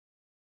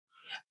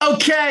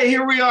Okay,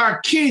 here we are.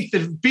 Keith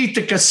that beat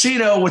the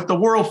casino with the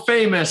world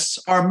famous,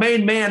 our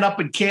main man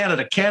up in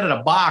Canada,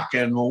 Canada Bach,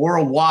 and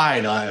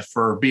worldwide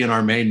for being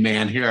our main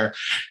man here.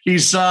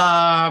 He's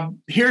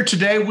here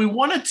today. We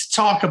wanted to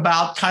talk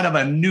about kind of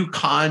a new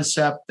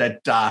concept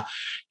that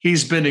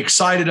he's been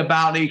excited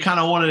about. And he kind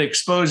of wanted to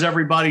expose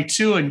everybody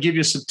to and give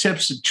you some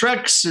tips and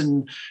tricks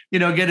and,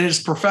 get his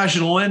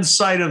professional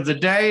insight of the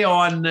day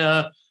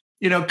on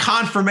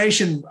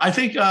confirmation. I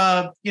think,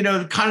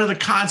 kind of the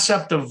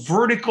concept of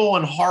vertical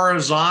and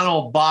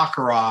horizontal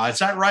baccarat. Is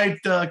that right,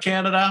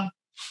 Canada?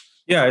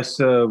 Yeah, it's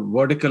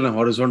vertical and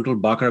horizontal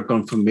baccarat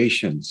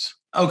confirmations.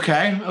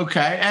 Okay.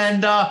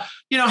 And,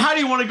 how do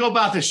you want to go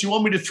about this? You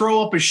want me to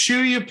throw up a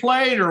shoe you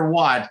played or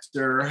what?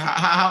 Or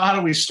how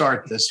do we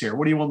start this here?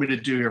 What do you want me to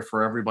do here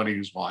for everybody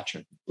who's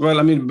watching? Well,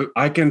 I mean,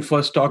 I can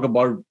first talk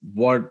about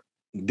what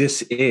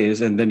this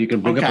is, and then you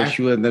can bring up a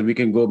shoe, and then we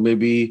can go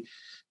maybe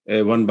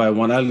one by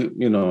one.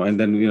 And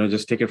then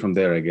just take it from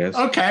there, I guess.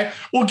 Okay.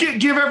 Well,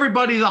 give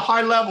everybody the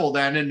high level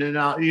then, and then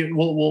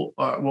we'll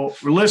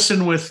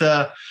listen with.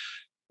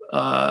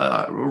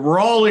 We're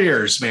all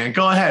ears, man.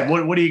 Go ahead.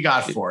 What do you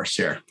got for us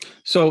here?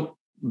 So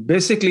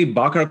basically,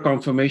 baccarat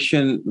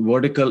confirmation,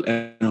 vertical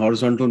and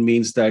horizontal,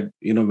 means that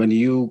when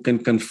you can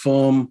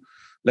confirm,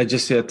 let's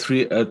just say a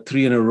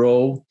three in a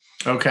row,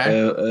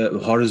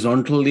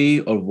 horizontally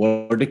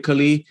or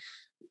vertically.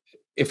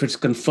 If it's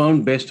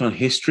confirmed based on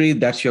history,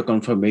 that's your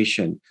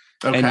confirmation.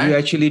 Okay. And you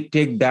actually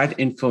take that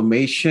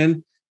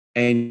information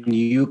and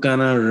you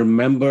kind of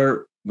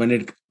remember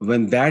when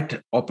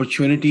that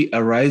opportunity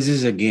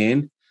arises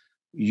again,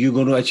 you're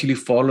going to actually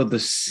follow the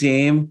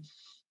same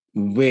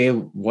way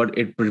what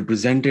it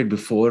presented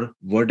before,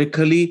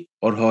 vertically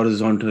or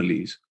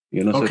horizontally. So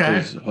if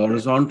it's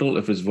horizontal,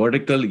 if it's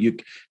vertical,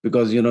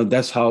 because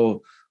that's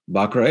how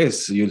baccarat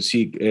is. You'll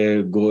see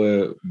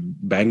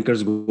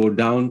bankers go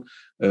down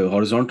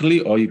horizontally,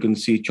 or you can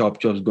see chops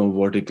go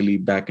vertically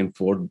back and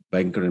forth,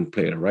 banker and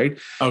player, right?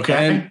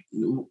 Okay.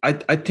 And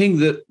I think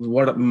that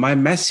what my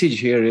message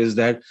here is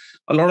that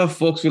a lot of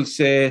folks will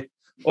say,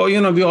 oh,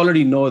 we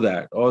already know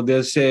that. Or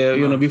they'll say,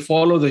 we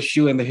follow the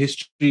shoe and the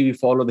history, we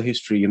follow the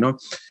history,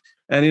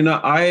 And,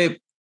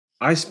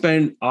 I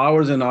spend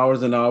hours and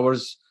hours and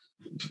hours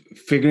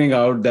figuring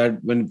out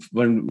that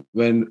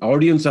when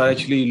audience are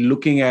actually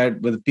looking at,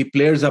 when the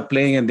players are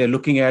playing and they're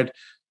looking at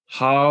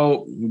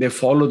how they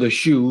follow the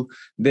shoe,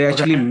 they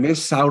actually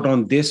miss out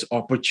on this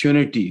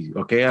opportunity.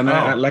 Okay. And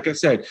like I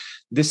said,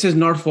 this is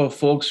not for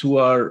folks who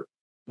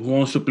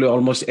wants to play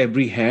almost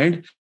every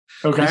hand.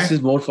 Okay. This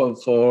is more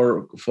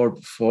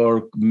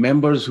for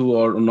members who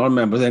are not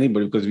members,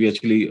 anybody, because we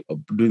actually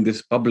doing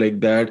this public,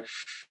 that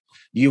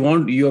you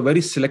are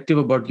very selective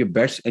about your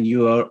bets, and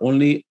you are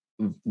only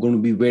going to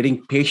be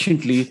waiting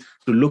patiently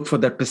to look for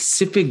that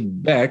specific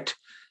bet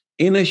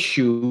in a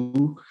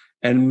shoe,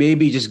 and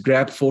maybe just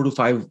grab 4 to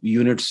 5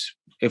 units,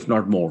 if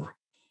not more.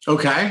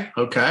 Okay.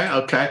 And go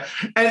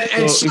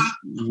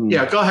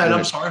ahead.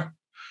 I'm sorry.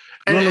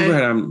 Go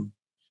ahead.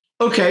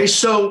 Okay,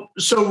 so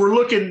we're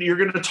looking. You're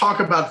going to talk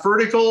about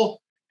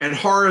vertical and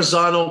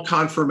horizontal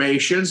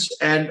confirmations.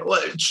 And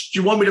do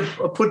you want me to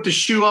put the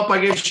shoe up? I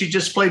guess you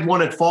just played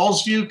one at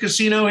Fallsview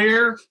Casino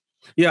here.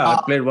 Yeah,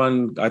 I played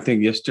one, I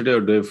think yesterday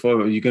or day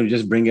before. You can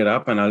just bring it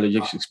up, and I'll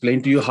just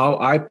explain to you how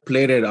I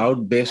played it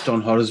out based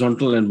on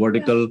horizontal and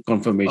vertical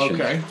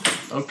confirmation.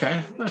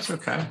 Okay, that's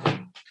okay.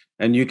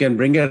 And you can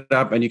bring it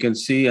up, and you can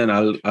see, and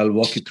I'll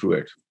walk you through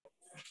it.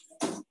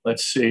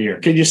 Let's see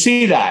here. Can you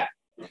see that?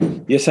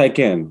 Yes, I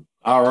can.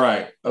 All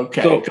right.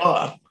 Okay. So,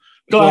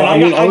 go ahead. I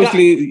mean,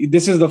 obviously,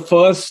 this is the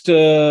first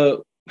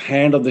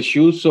hand of the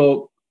shoe.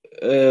 So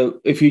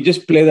if you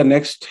just play the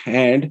next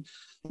hand,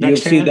 you'll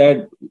see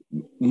that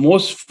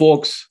most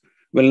folks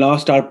will now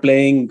start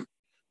playing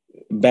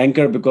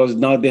banker, because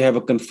now they have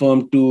a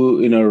confirmed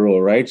 2 in a row,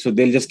 right? So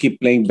they'll just keep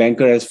playing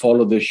banker as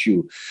follow the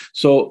shoe.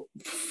 So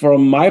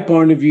from my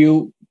point of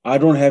view, I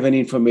don't have any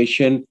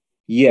information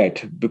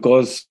yet,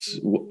 because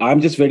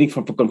I'm just waiting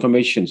for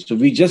confirmation. So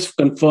we just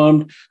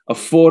confirmed a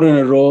 4 in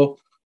a row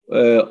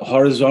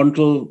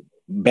horizontal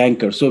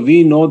banker. So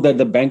we know that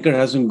the banker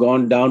hasn't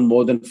gone down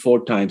more than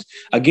 4 times.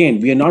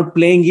 Again, we are not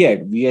playing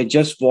yet. We are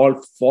just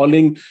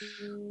falling.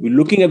 We're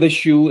looking at the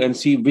shoe and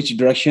see which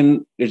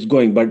direction it's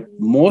going. But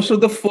most of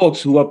the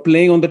folks who are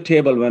playing on the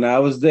table when I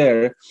was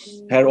there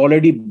had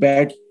already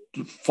bet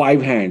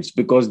 5 hands,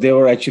 because they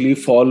were actually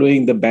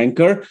following the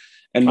banker.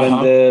 And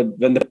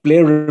when the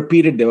player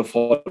repeated, they were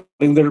following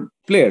the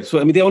player. So,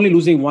 I mean, they're only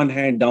losing 1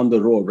 hand down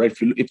the road, right?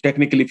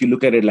 If you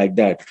look at it like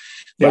that.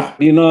 But,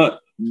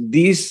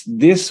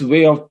 this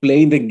way of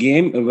playing the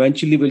game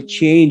eventually will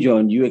change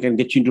on you and can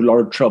get you into a lot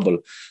of trouble.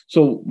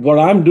 So what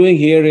I'm doing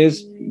here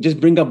is just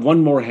bring up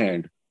one more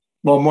hand.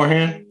 One more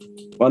hand?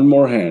 One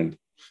more hand.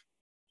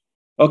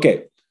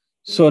 Okay.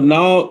 So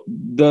now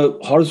the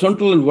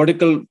horizontal and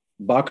vertical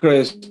baccarat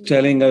is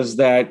telling us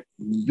that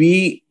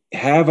we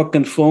have a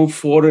confirmed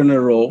 4 in a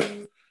row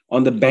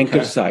on the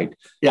banker side.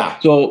 Yeah.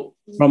 So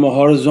from a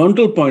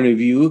horizontal point of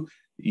view,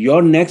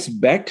 your next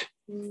bet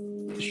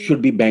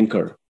should be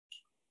banker.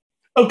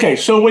 Okay,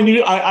 so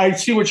when I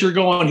see what you're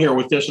going here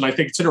with this, and I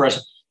think it's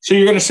interesting. So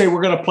you're going to say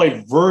we're going to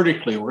play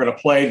vertically. We're going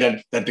to play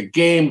that the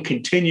game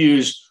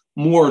continues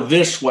more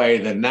this way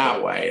than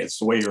that way. It's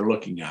the way you're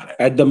looking at it.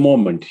 At the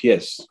moment,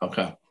 yes.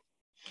 Okay.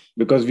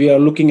 Because we are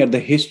looking at the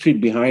history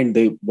behind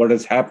what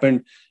has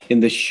happened in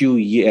the shoe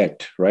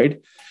yet,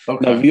 right?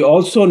 Okay. Now, we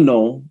also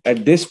know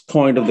at this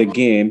point of the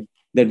game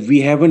that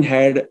we haven't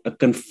had a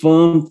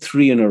confirmed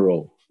 3 in a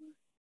row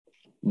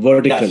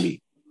vertically.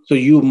 Yes. So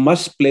you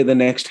must play the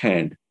next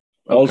hand.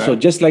 Okay. Also,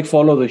 just like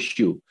follow the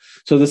shoe.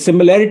 So the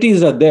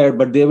similarities are there,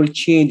 but they will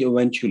change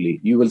eventually.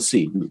 You will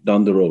see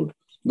down the road.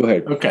 Go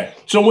ahead. Okay.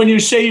 So when you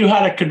say you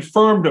had a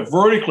confirmed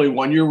vertically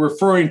one, you're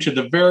referring to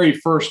the very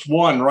first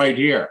one right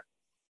here.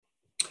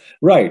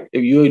 Right.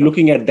 You're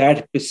looking at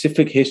that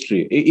specific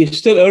history. It's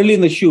still early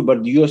in the shoe,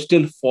 but you're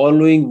still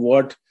following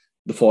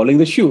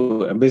the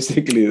shoe.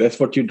 Basically, that's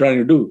what you're trying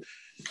to do.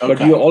 Okay.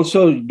 But you're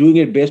also doing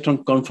it based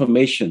on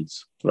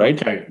confirmations,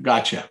 right? Okay.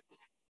 Gotcha.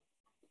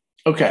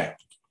 Okay.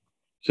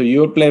 So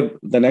you will play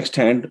the next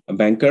hand, a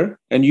banker,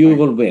 and you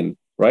will win,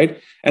 right?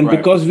 And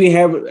because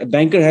a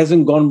banker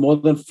hasn't gone more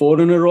than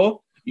 4 in a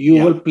row,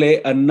 you will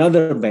play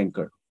another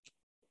banker.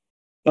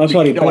 Oh,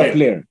 sorry,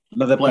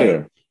 another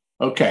player.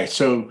 Okay,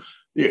 so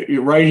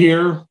you're right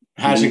here,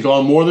 hasn't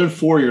gone more than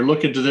 4. You're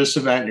looking to this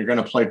event. You're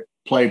going to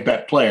play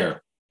bet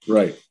player.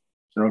 Right.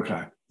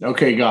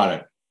 Okay, got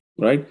it.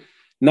 Right.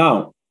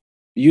 Now,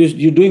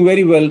 you're doing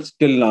very well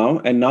still now,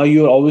 and now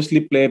you obviously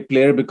play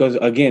player because,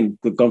 again,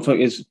 the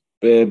confirm is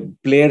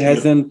player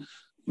hasn't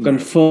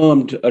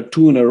confirmed a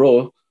 2 in a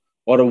row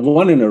or a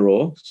 1 in a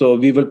row. So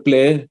we will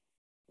play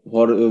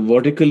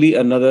vertically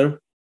another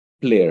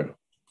player.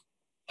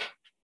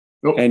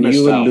 And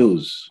you will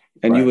lose.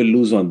 And you will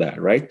lose on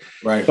that, right?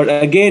 Right. But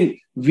again,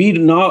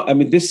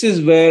 this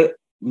is where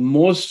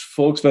most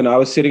folks, when I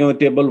was sitting on the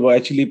table, were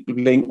actually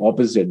playing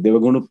opposite. They were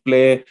going to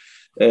play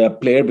a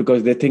player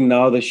because they think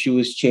now the shoe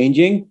is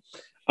changing.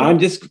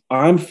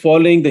 I'm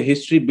following the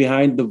history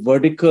behind the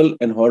vertical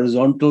and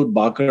horizontal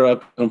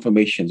baccarat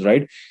confirmations,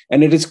 right?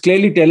 And it is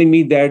clearly telling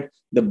me that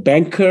the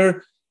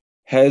banker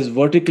has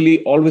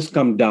vertically always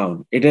come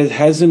down. It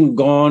hasn't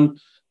gone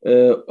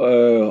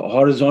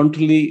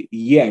horizontally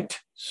yet.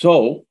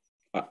 So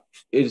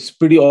it's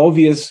pretty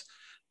obvious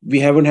we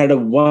haven't had a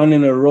 1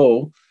 in a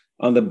row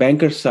on the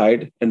banker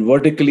side, and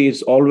vertically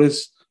it's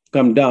always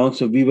come down.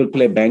 So we will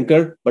play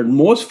banker, but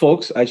most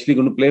folks are actually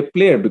going to play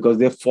player because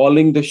they're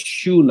following the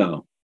shoe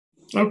now.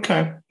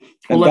 Okay.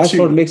 And that's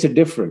what makes it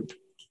different.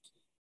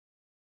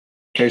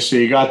 Okay, so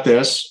you got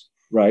this.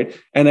 Right.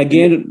 And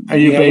again,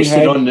 and you based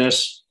it on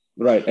this.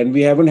 Right. And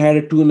we haven't had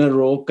a 2 in a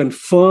row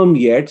confirmed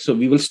yet. So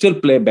we will still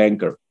play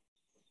banker.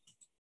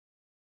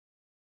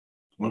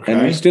 Okay.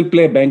 And we still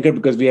play banker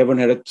because we haven't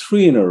had a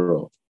 3 in a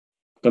row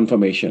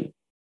confirmation.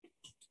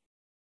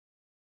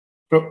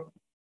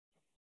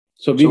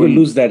 So we will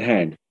lose that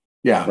hand.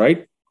 Yeah.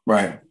 Right?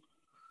 Right.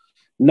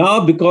 Now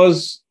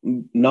because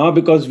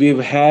we've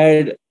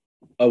had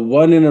a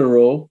 1 in a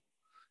row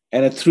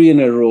and a 3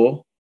 in a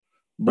row,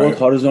 both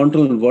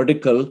horizontal and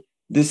vertical,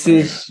 this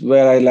is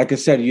where like I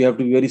said, you have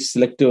to be very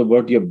selective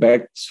about your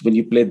bets when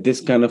you play this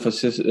kind of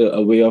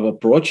a way of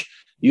approach.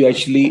 You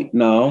actually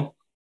now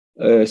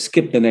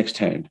skip the next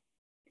hand.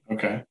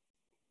 Okay.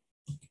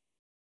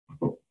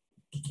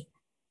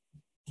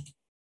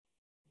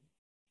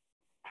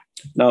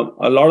 Now,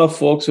 a lot of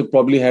folks who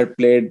probably had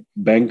played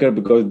banker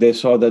because they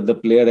saw that the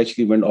player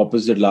actually went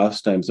opposite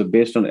last time. So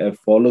based on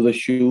follow the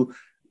shoe,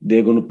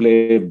 they're going to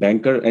play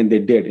banker, and they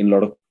did in a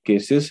lot of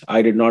cases.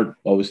 I did not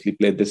obviously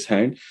play this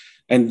hand.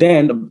 And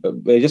then,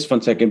 just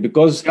 1 second,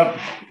 because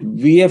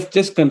we have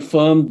just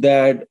confirmed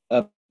that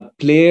a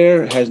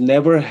player has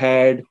never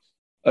had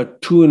a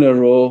 2 in a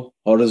row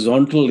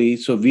horizontally.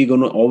 So we're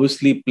going to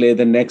obviously play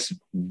the next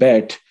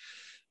bet,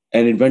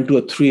 and it went to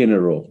a 3 in a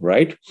row,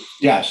 right?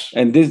 Yes.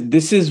 And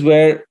this is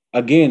where,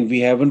 again,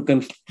 we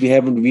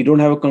don't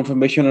have a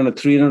confirmation on a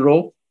 3 in a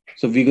row.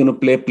 So we're going to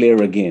play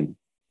player again.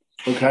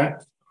 Okay.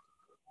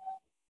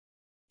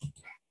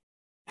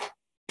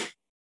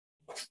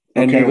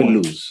 And we will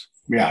lose.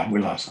 Yeah, we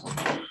lost.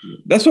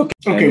 That's okay.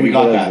 Okay, we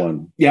got that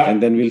one. Yeah.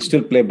 And then we'll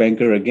still play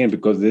banker again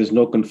because there's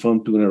no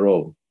confirmed 2 in a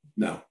row.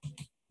 No.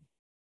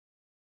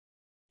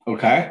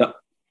 Okay.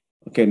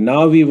 Okay,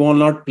 now we will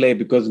not play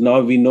because now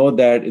we know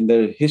that in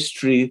the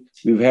history,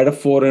 we've had a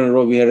 4 in a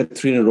row, we had a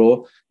 3 in a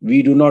row.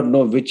 We do not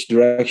know which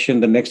direction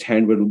the next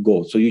hand will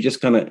go. So you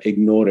just kind of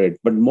ignore it.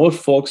 But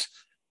most folks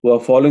who are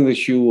following the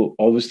shoe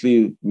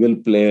obviously will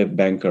play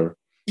banker.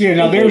 Yeah,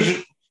 now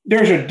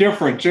there's a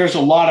difference. There's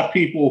a lot of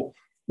people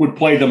would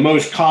play the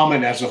most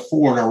common as a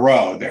 4 in a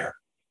row there.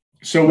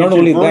 So not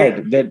only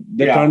that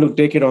they're trying to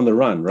take it on the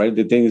run, right?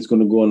 They think it's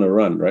going to go on a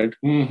run, right?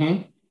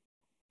 Mm-hmm.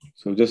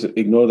 So just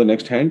ignore the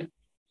next hand.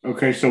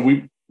 Okay,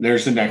 so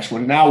there's the next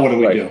one. Now what do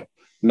we do?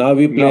 Now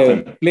we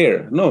play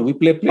player. No, we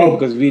play player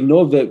because we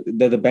know that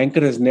the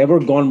banker has never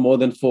gone more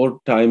than 4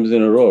 times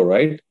in a row,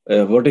 right?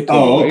 Vertical.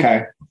 Oh, okay.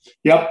 Right?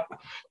 Yep.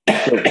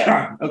 So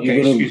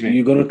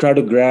you're going to try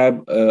to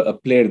grab a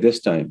player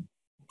this time.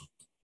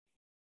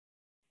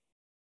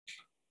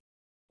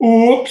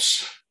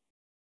 Oops.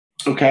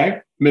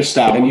 Okay. Missed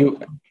that and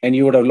one.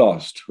 you would have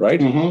lost, right?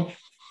 Mm-hmm.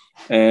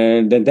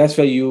 And then that's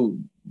why you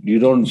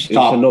don't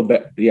stop. It's a no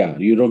bet. Yeah,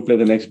 you don't play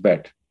the next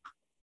bet.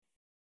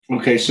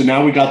 Okay, so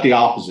now we got the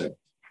opposite.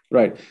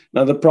 Right.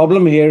 Now the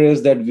problem here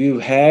is that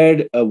we've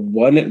had a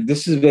one.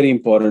 This is very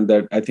important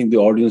that I think the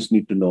audience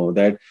need to know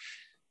that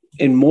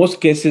in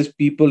most cases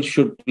people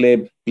should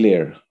play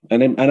player,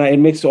 and it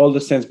makes all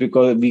the sense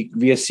because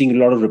we are seeing a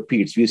lot of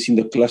repeats. We've seen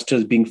the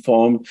clusters being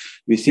formed.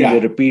 We've seen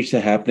the repeats are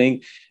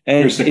happening. And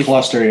here's the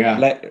cluster. Yeah.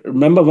 Like,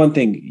 remember one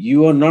thing: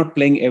 you are not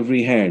playing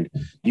every hand.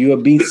 You are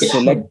being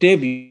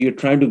selective. You're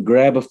trying to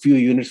grab a few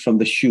units from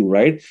the shoe.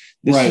 Right.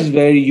 This is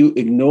where you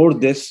ignore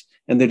this.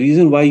 And the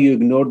reason why you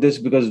ignore this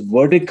because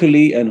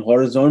vertically and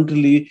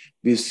horizontally,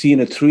 we've seen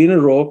a 3 in a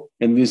row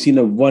and we've seen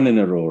a 1 in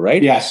a row,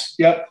 right? Yes.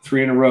 Yep.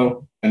 3 in a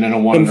row and then a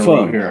 1 in a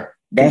row here.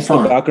 That's the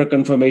Baccarat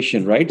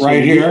confirmation, right?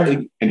 Right so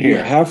here and here.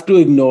 You have to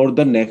ignore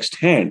the next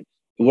hand,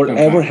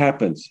 whatever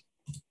happens.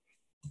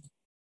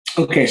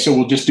 Okay. So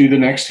we'll just do the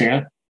next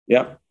hand.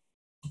 Yeah.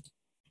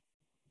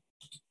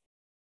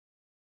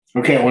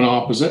 Okay. One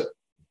opposite.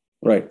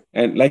 Right.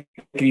 And like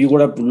you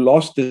would have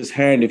lost this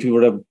hand if you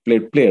would have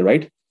played player,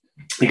 right?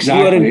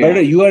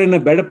 Exactly. You are in a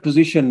better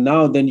position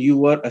now than you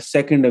were a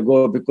second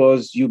ago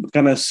because you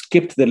kind of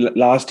skipped the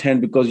last hand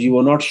because you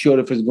were not sure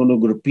if it's going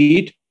to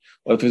repeat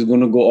or if it's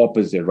going to go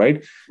opposite,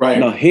 right? Right.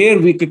 Now here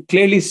we could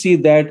clearly see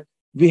that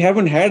we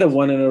haven't had a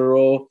 1 in a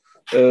row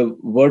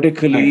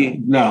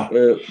vertically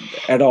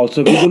at all.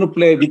 So we're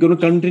going to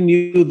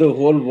continue the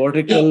whole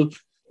vertical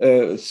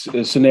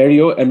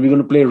scenario and we're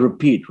going to play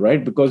repeat,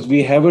 right? Because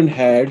we haven't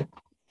had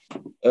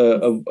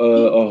a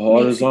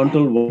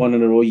horizontal 1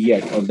 in a row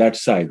yet on that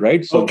side,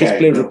 right? So just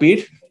play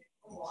repeat.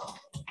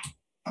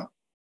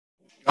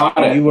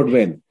 You would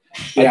win.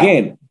 Yeah.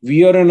 Again,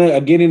 we are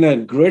in a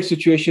great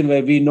situation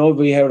where we know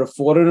we have a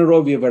 4 in a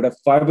row, we have had a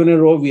 5 in a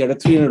row, we had a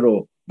 3 in a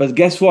row. But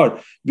guess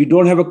what? We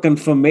don't have a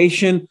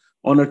confirmation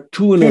on a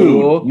 2 in a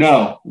row.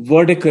 No.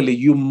 Vertically,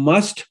 you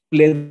must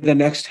play the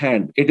next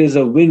hand. It is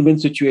a win-win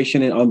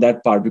situation on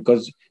that part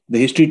because the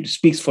history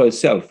speaks for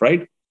itself,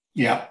 right?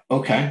 Yeah.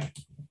 Okay.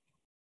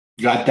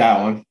 Got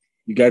that one.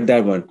 You got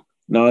that one.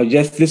 Now,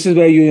 just this is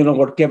where you know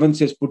what Kevin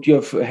says, put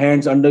your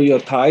hands under your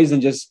thighs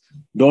and just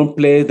don't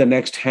play the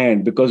next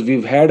hand because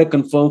we've had a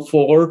confirmed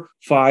 4,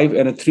 5,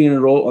 and a 3 in a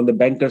row on the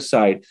banker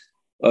side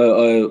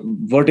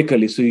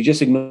vertically. So you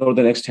just ignore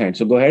the next hand.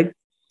 So go ahead.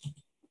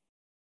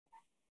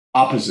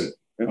 Opposite.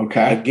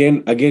 Okay.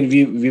 Again,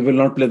 we will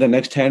not play the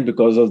next hand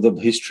because of the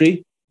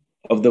history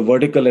of the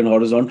vertical and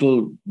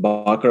horizontal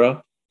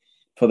Baccarat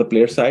for the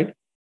player side.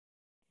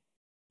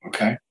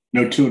 Okay.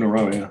 No 2 in a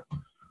row, yeah.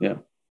 Yeah.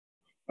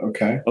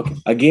 Okay.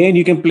 Again,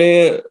 you can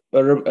play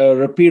a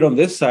repeat on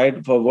this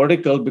side for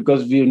vertical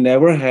because we've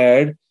never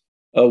had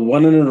a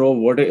 1 in a row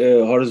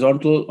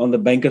horizontal on the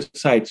banker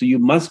side. So you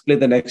must play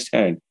the next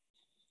hand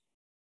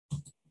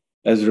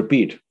as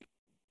repeat.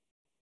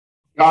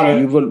 Got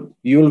it.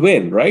 You will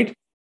win, right?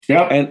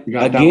 Yeah. And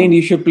again,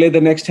 you should play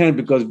the next hand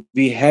because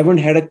we haven't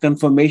had a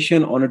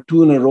confirmation on a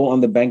 2 in a row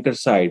on the banker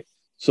side.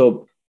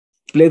 So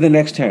play the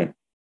next hand.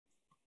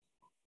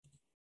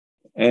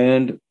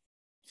 And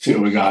see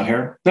what we got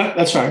here. No,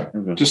 that's right.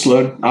 Okay. Just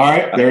load. All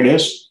right, there it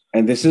is.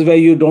 And this is where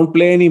you don't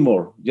play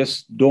anymore.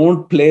 Just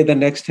don't play the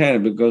next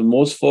hand because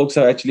most folks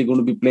are actually going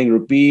to be playing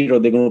repeat or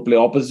they're going to play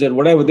opposite,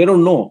 whatever. They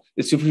don't know.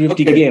 It's a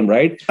 50-50 game,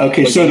 right?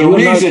 Okay, but so the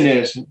reason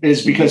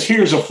is because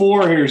here's a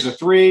 4, here's a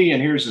 3,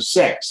 and here's a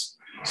 6.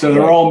 So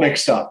they're all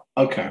mixed up.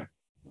 Okay.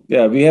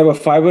 Yeah, we have a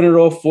 5 in a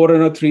row, 4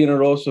 in a 3 in a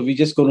row. So we're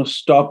just going to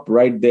stop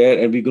right there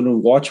and we're going to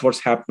watch what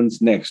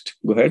happens next.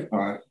 Go ahead.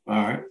 All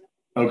right.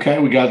 Okay,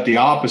 we got the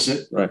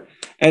opposite. Right.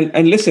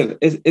 And listen,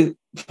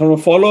 from a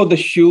follow the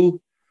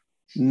shoe,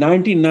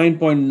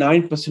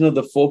 99.9% of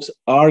the folks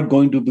are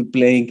going to be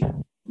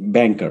playing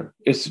banker.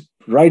 It's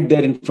right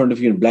there in front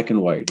of you in black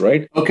and white,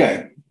 right?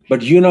 Okay.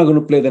 But you're not going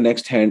to play the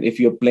next hand if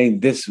you're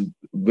playing this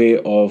way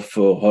of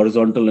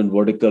horizontal and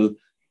vertical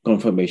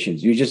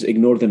confirmations. You just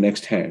ignore the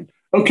next hand.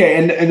 Okay,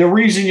 and the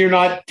reason you're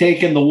not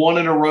taking the 1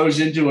 in a rows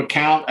into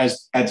account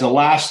as the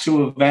last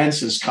 2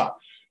 events is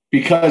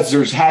because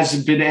there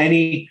hasn't been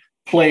any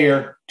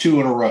player 2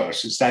 in a row.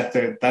 Is that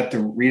the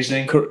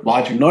reasoning?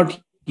 Logic? Not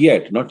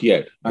yet. Not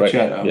yet.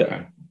 Okay.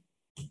 Yeah.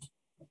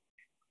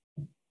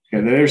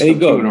 There's the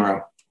 2 in a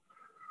row.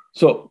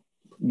 So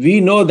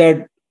we know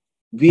that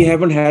we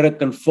haven't had a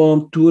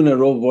confirmed 2 in a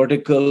row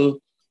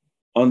vertical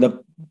on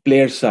the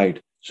player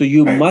side. So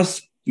you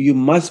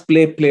must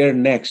play player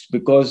next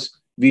because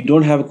we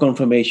don't have a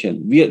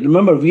confirmation.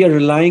 Remember, we are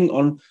relying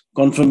on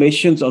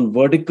confirmations on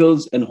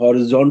verticals and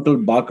horizontal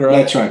Baccarat.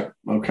 That's right.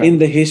 Okay. In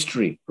the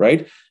history,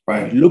 right?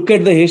 Right. Look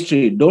at the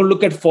history. Don't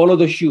look at follow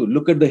the shoe.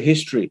 Look at the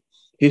history.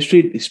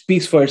 History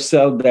speaks for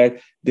itself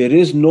that there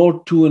is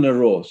no 2 in a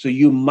row. So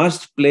you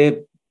must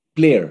play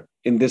player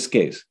in this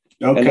case.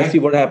 Okay. And let's see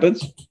what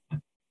happens.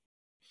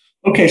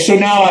 Okay, so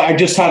now I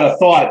just had a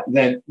thought.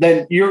 Then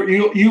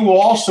you will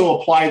also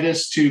apply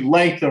this to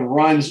length of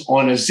runs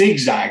on a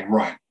zigzag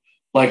run.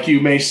 Like you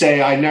may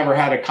say, I never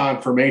had a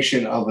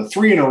confirmation of a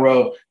 3 in a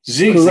row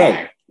zigzag.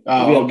 Correct.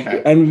 Oh,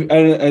 okay. And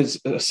as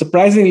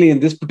surprisingly, in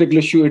this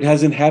particular shoe, it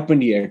hasn't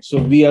happened yet. So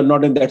we are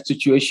not in that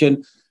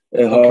situation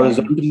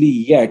horizontally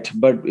yet,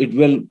 but it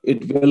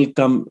will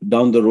come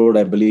down the road,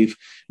 I believe.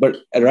 But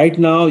right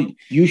now,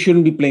 you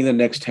shouldn't be playing the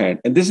next hand.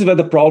 And this is where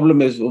the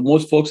problem is.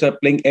 Most folks are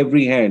playing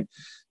every hand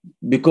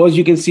because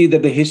you can see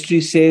that the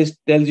history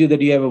tells you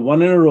that you have a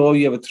 1 in a row,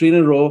 you have a 3 in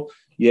a row,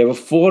 you have a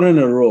 4 in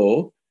a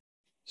row.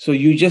 So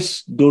you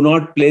just do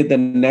not play the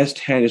next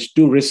hand. It's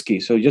too risky.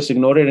 So just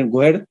ignore it and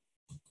go ahead.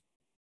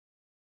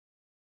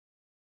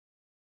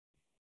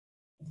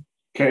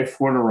 Okay,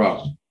 4 in a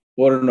row.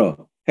 4 in a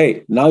row.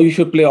 Hey, now you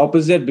should play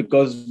opposite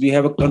because we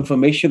have a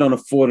confirmation on a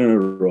 4 in a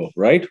row,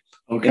 right?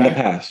 Okay. In the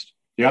past.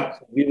 Yep.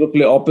 So we will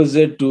play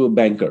opposite to a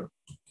banker.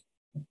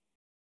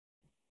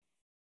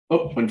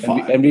 Oh,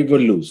 and we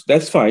will lose.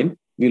 That's fine.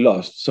 We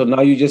lost. So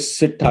now you just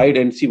sit tight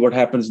and see what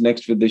happens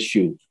next with this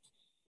shoe.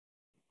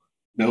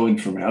 No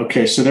information.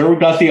 Okay, so there we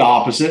got the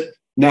opposite.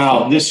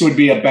 Now, this would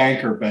be a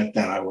banker bet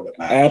then, I would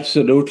imagine.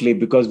 Absolutely,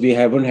 because we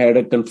haven't had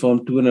a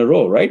confirmed 2 in a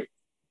row, right?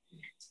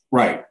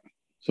 Right.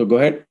 So go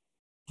ahead.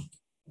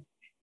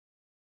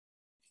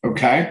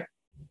 Okay.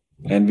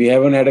 And we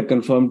haven't had a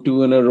confirmed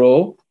 2 in a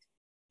row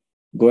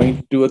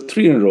going to a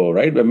 3 in a row,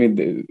 right? I mean,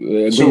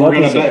 so we're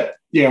going to bet.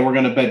 Yeah, we're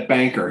going to bet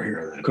banker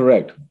here then.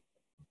 Correct.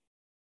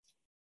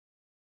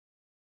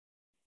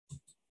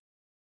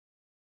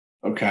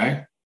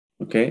 Okay.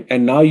 Okay.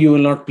 And now you will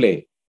not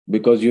play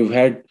because you've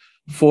had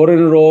 4 in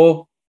a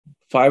row,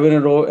 5 in a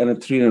row, and a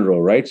 3 in a row,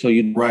 right? So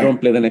you don't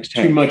play the next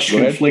hand. Too much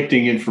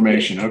conflicting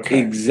information. Okay.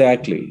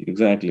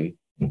 Exactly.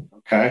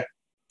 Okay.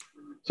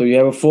 So you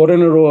have a 4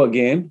 in a row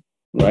again,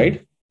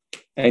 right?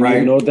 And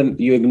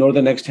you ignore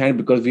the next hand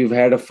because we've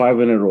had a 5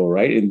 in a row,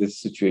 right? In this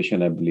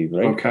situation, I believe,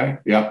 right? Okay.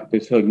 Yeah. Okay,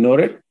 so ignore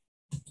it.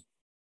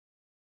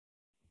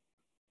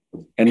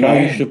 And now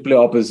you should play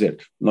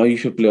opposite. Now you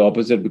should play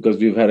opposite because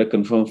we've had a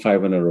confirmed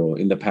 5 in a row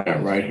in the past.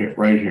 Yeah,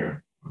 right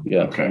here.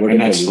 Yeah. Okay.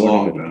 And that's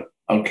long.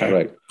 Okay.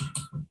 Right.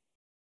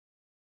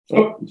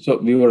 So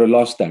we would have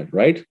lost that,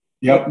 right?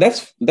 Yeah.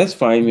 That's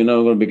fine. We're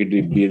not going to make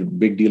a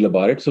big deal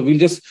about it. So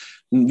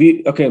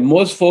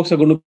most folks are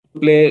going to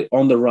play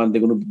on the run.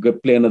 They're going to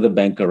play another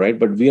banker, right?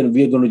 But we're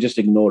going to just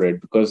ignore it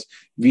because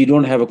we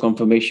don't have a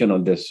confirmation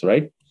on this,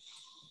 right?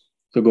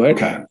 So go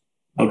ahead.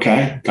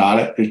 Okay.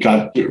 Got it.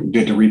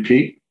 Did the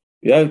repeat?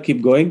 Yeah,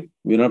 keep going.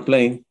 We're not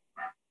playing.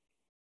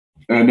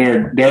 And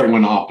there it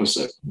went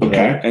opposite. Okay.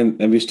 Yeah.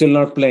 And we're still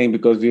not playing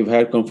because we've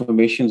had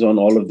confirmations on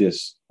all of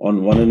this,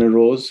 on 1 in a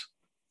rows.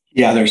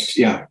 Yeah,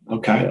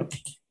 okay. Yeah.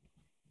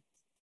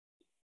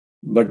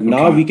 But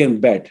now we can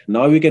bet.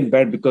 Now we can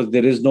bet because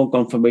there is no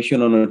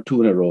confirmation on a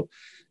 2 in a row.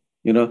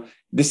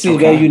 This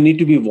is where you need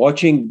to be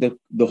watching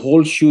the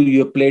whole shoe you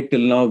have played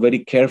till now very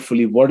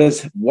carefully.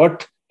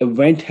 What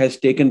event has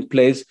taken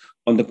place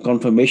on the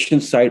confirmation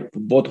side,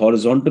 both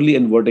horizontally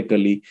and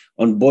vertically,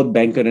 on both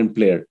banker and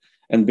player.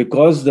 And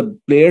because the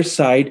player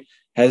side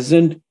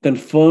hasn't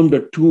confirmed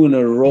a 2 in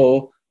a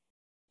row,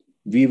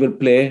 we will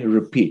play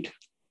repeat.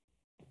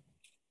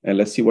 And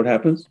let's see what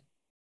happens.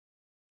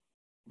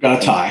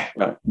 Got a tie.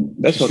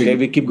 That's okay.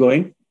 We keep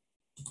going.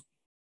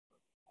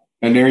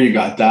 And there you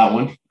got that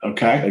one.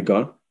 Okay. I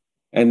got.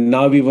 And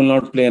now we will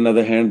not play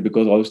another hand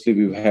because obviously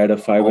we've had a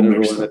 5 in a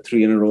row, and a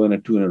 3 in a row, and a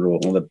 2 in a row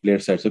on the player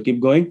side. So keep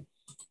going.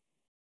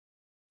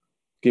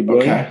 Keep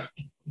going.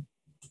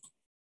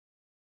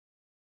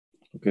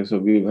 Okay. So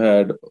we've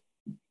had.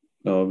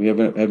 No, we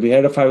haven't. Have we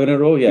had a 5 in a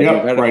row? Yeah,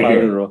 we've had a 5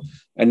 in a row.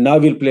 And now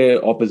we'll play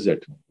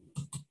opposite.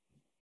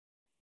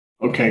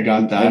 Okay,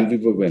 got that. And we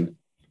will win.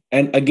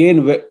 And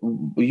again,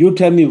 you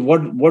tell me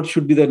what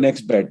should be the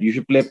next bet. You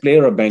should play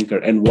player or banker,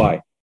 and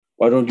why?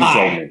 Why don't you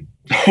tell me?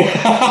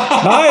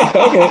 Hi.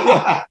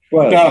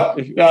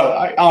 Okay.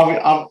 Yeah.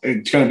 Well,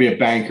 it's going to be a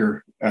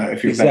banker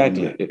if you're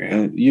exactly.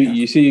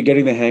 You see, you're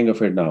getting the hang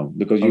of it now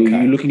because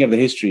you're looking at the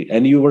history,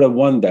 and you would have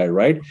won that,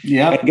 right?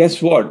 Yeah. And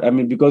guess what? I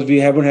mean, because we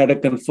haven't had a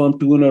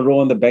confirmed 2 in a row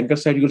on the banker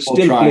side, you'll still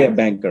play a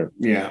banker.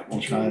 Yeah, we'll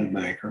try the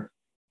banker.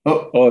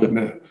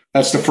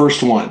 That's the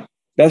first one.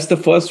 That's the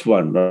first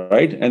one,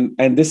 right?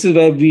 And this is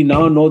where we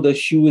now know the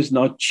shoe is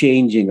now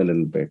changing a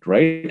little bit,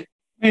 right?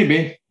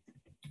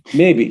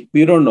 Maybe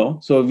we don't know.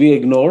 So we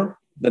ignore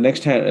the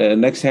next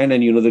hand,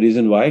 and you know the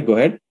reason why. Go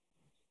ahead.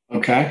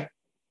 Okay.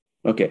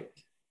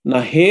 Now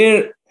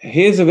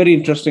here's a very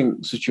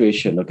interesting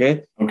situation.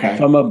 Okay.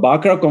 From a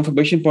Baccarat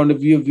confirmation point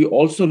of view, we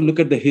also look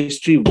at the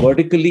history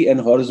vertically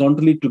and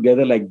horizontally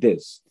together like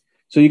this.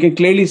 So you can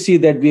clearly see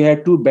that we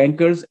had 2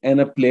 bankers and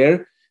a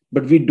player,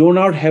 but we do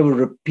not have a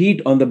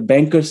repeat on the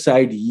banker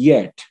side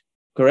yet.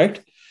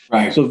 Correct?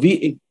 Right. So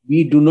we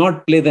do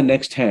not play the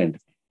next hand.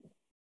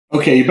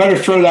 Okay, you better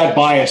throw that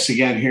bias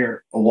again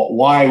here.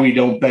 Why we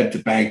don't bet the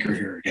banker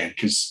here again?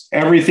 Because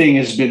everything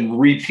has been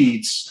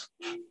repeats.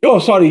 Oh,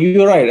 sorry,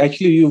 you're right.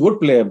 Actually, you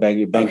would play a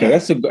banker. Okay.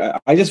 That's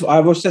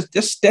I was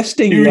just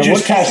testing you. You were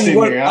just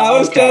testing me. I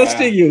was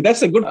testing you.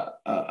 That's a good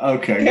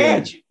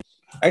catch. Good.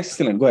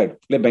 Excellent. Go ahead.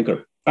 Play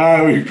banker.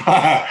 We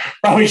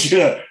probably should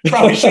have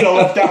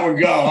let that one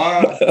go,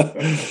 huh?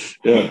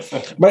 Yeah.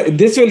 But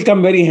this will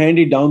come very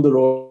handy down the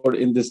road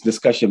in this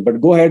discussion.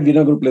 But go ahead, we're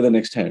not going to play the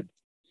next hand.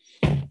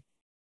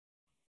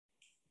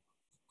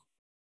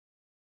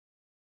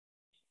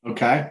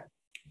 Okay.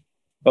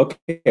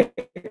 Okay.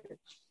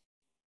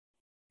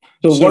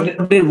 So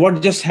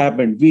what just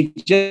happened? We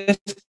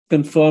just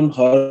confirmed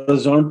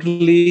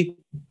horizontally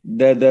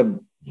that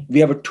we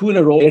have a 2 in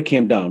a row player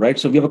came down, right?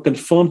 So we have a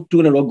confirmed 2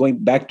 in a row going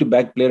back to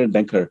back player and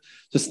banker.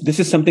 So this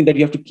is something that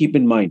you have to keep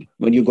in mind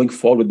when you're going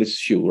forward with this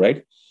shoe,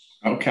 right?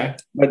 Okay.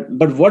 But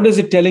what is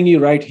it telling you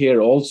right here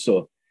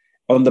also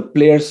on the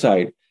player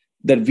side?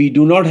 That we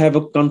do not have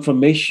a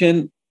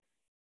confirmation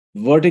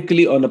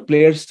vertically on a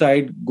player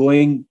side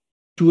going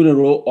 2 in a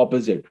row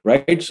opposite,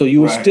 right? So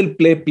you will still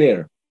play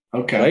player.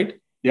 Okay. Right?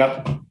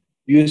 Yep.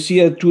 You see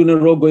a 2 in a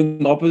row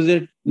going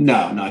opposite?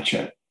 No, not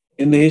yet.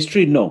 In the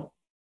history, no.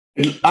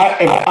 You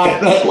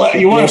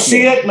want to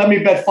see it? Let me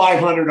bet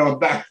 500 on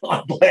back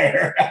on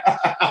Blair.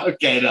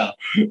 Okay, no.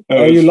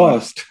 Oh, you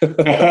lost.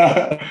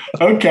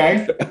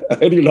 Okay.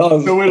 And you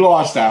lost. So we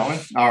lost that one.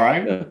 All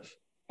right. Yeah.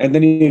 And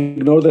then you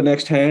ignore the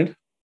next hand?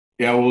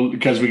 Yeah, well,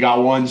 because we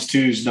got ones,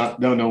 twos,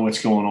 don't know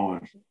what's going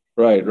on.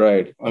 Right.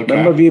 Okay.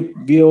 Remember,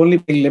 we only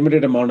play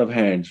limited amount of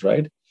hands,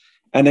 right?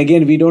 And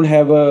again, we don't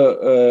have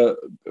a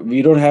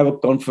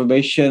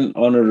confirmation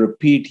on a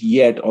repeat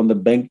yet on the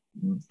bank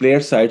player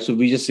side, so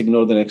we just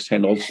ignore the next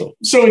hand also.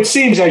 So it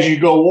seems as you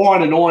go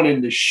on and on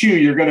in the shoe,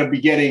 you're going to be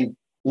getting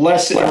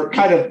less, or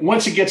kind of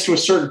once it gets to a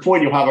certain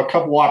point, you'll have a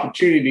couple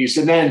opportunities,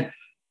 and then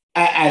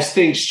as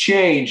things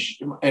change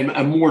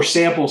and more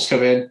samples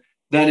come in,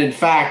 then in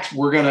fact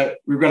we're gonna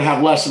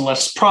have less and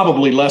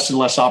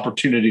less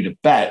opportunity to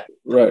bet.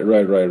 Right.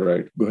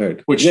 Go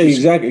ahead.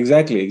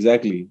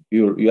 Exactly.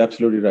 You're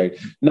absolutely right.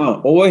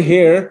 Now over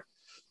here,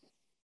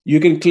 you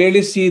can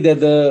clearly see that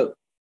the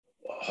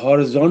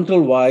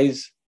horizontal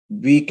wise,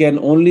 we can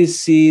only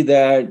see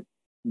that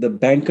the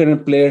banker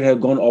and player have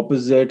gone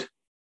opposite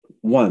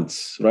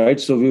once, right?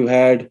 So we've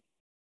had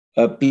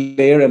a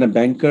player and a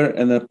banker,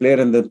 and the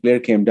player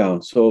came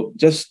down. So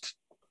just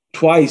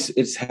twice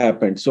it's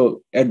happened.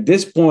 So at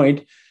this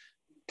point,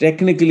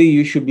 technically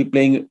you should be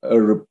playing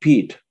a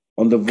repeat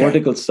on the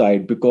vertical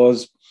side,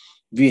 because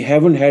we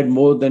haven't had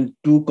more than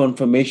 2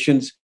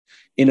 confirmations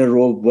in a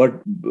row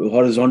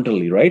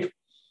horizontally, right?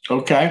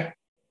 Okay.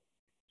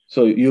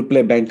 So you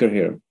play banker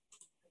here.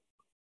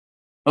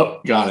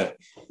 Oh, got it.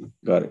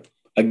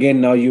 Again,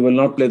 now you will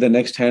not play the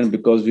next hand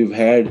because we've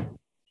had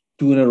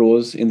 2 in a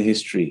rows in the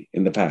history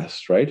in the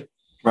past, right?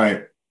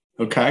 Right.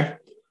 Okay.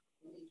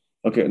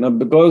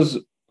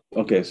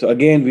 Now so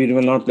again, we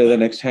will not play the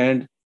next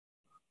hand.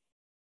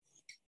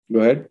 Go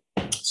ahead.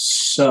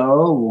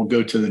 So we'll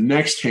go to the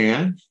next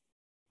hand.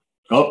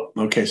 Oh,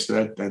 okay. So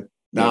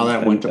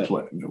that went to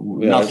play.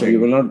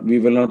 Nothing. We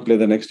will not play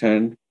the next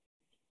hand.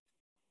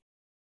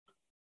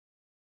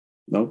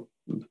 No,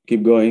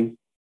 keep going.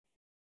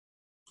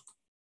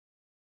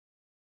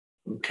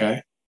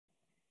 Okay.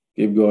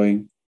 Keep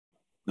going.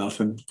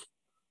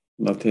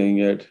 Nothing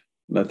yet.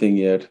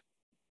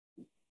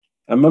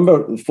 I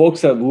remember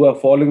folks who are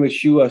following the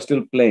shoe are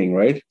still playing,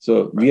 right?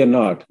 So we are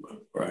not.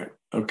 Right.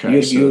 Okay.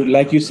 You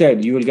like you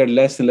said, you will get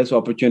less and less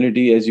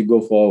opportunity as you go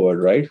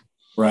forward, right?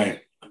 Right.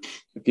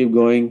 So keep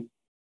going.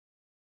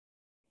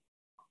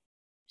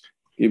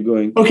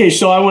 Okay,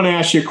 so I want to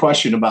ask you a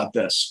question about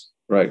this.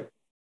 Right.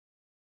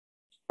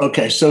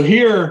 Okay, so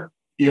here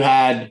you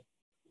had,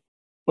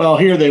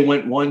 here they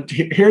went one.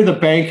 Here the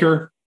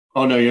banker.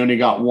 Oh no, you only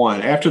got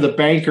one. After the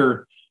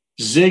banker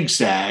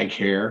zigzag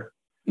here,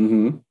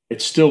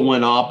 it still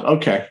went up.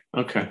 Okay.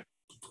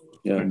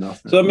 Yeah.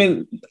 So I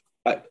mean,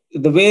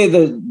 the way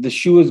the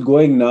shoe is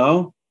going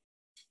now,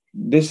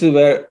 this is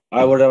where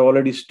I would have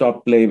already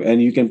stopped playing,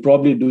 and you can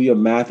probably do your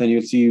math, and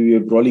you'll see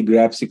you probably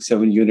grab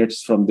 6-7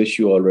 units from this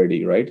shoe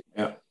already, right?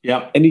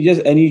 Yeah. And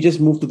you just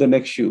move to the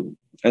next shoe,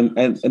 and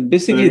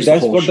basically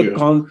that's what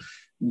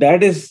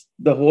that is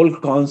the whole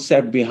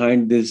concept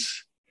behind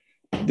this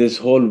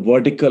whole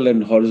vertical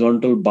and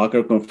horizontal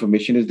Barker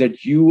confirmation, is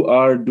that you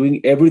are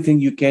doing everything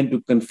you can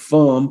to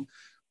confirm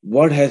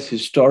what has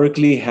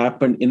historically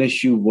happened in a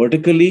shoe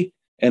vertically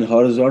and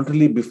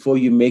horizontally before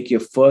you make your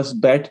first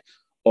bet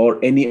or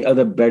any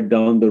other bet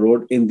down the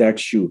road in that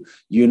shoe.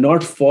 You're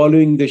not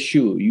following the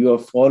shoe. You are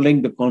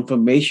following the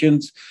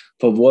confirmations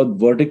for both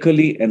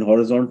vertically and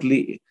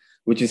horizontally,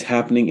 which is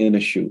happening in a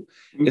shoe.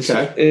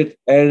 Okay.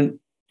 And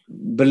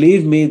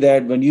believe me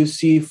that when you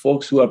see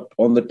folks who are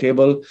on the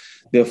table,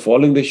 they're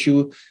following the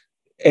shoe,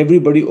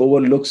 everybody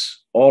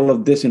overlooks all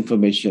of this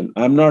information.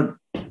 I'm not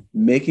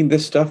making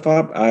this stuff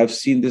up. I've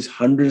seen this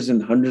hundreds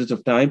and hundreds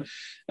of times.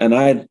 And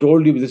I had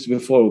told you this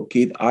before,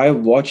 Keith, I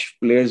watch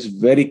players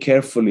very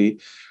carefully,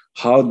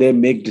 how they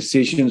make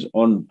decisions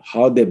on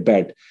how they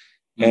bet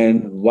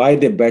and why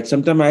they bet.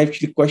 Sometimes I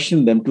actually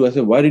question them too. I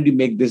say, why did you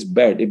make this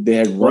bet if they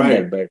had won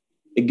that bet?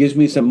 It gives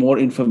me some more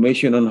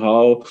information on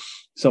how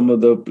some of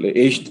the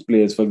aged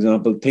players, for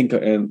example, think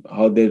and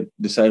how they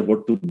decide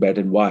what to bet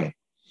and why.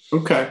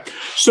 Okay.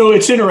 So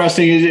it's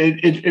interesting.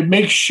 It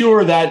makes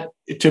sure that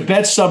to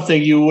bet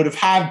something, you would have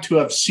had to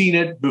have seen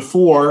it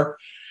before.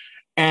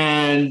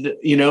 And,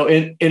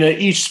 in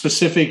each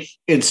specific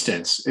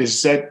instance,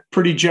 is that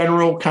pretty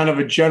general, kind of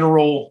a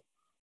general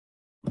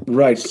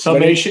right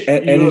summation?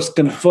 And it's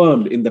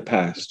confirmed in the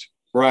past.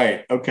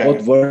 Right. Okay.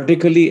 Both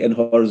vertically and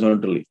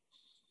horizontally.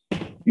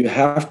 You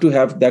have to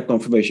have that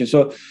confirmation.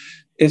 So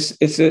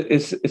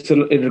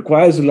it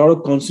requires a lot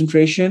of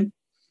concentration.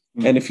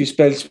 Mm-hmm. And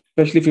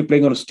especially if you're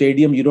playing on a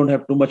stadium, you don't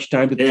have too much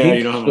time to think. Yeah,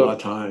 you don't have a lot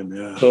of time.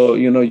 Yeah. So,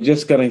 you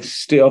just kind of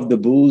stay off the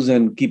booze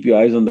and keep your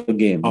eyes on the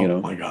game.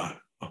 Oh, my God.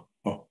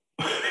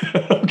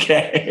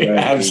 Okay.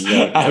 Right,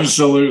 exactly.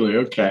 Absolutely.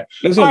 Okay.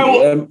 Listen,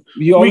 right,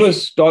 you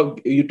always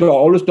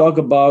talk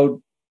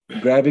about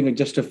grabbing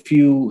just a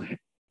few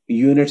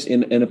units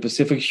in a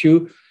Pacific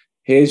shoe.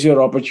 Here's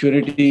your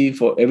opportunity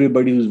for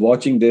everybody who's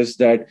watching this,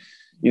 that,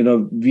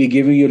 we're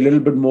giving you a little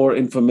bit more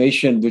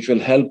information, which will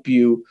help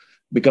you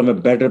become a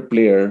better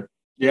player.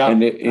 Yeah.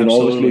 And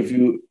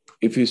obviously,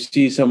 if you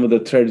see some of the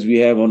threads we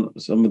have on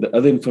some of the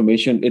other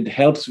information, it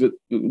helps with,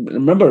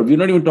 remember, we're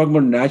not even talking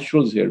about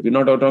naturals here. We're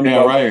not talking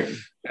about right.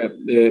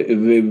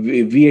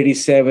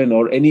 V87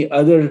 or any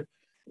other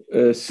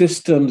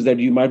systems that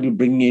you might be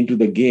bringing into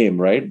the game,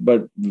 right?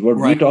 But what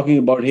we're talking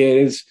about here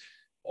is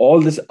all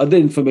this other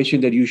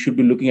information that you should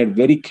be looking at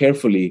very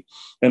carefully.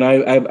 And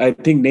I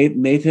think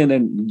Nathan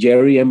and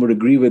Jerry M would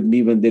agree with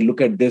me when they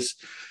look at this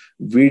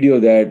video,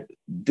 that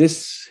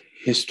this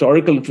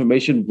historical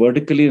information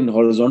vertically and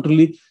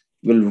horizontally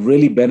will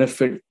really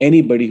benefit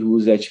anybody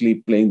who's actually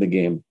playing the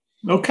game.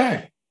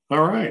 Okay.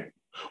 All right.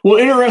 Well,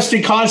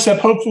 interesting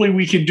concept. Hopefully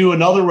we can do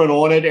another one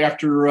on it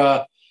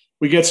after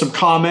we get some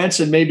comments,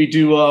 and maybe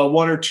do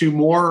one or two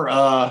more,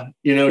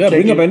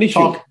 bring up any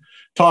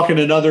talking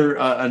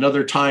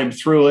another time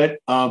through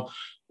it.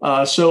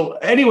 So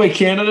anyway,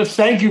 Canada,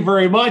 thank you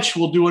very much.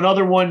 We'll do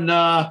another one,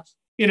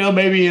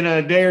 maybe in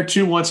a day or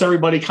two, once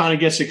everybody kind of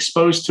gets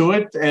exposed to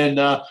it, and,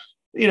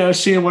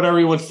 seeing what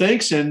everyone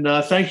thinks. And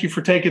thank you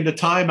for taking the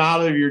time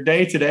out of your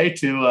day today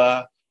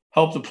to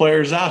help the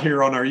players out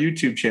here on our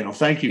YouTube channel.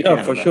 Thank you, Yeah,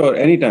 Canada. for sure.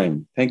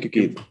 Anytime. Thank you,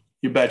 Keith.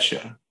 You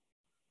betcha.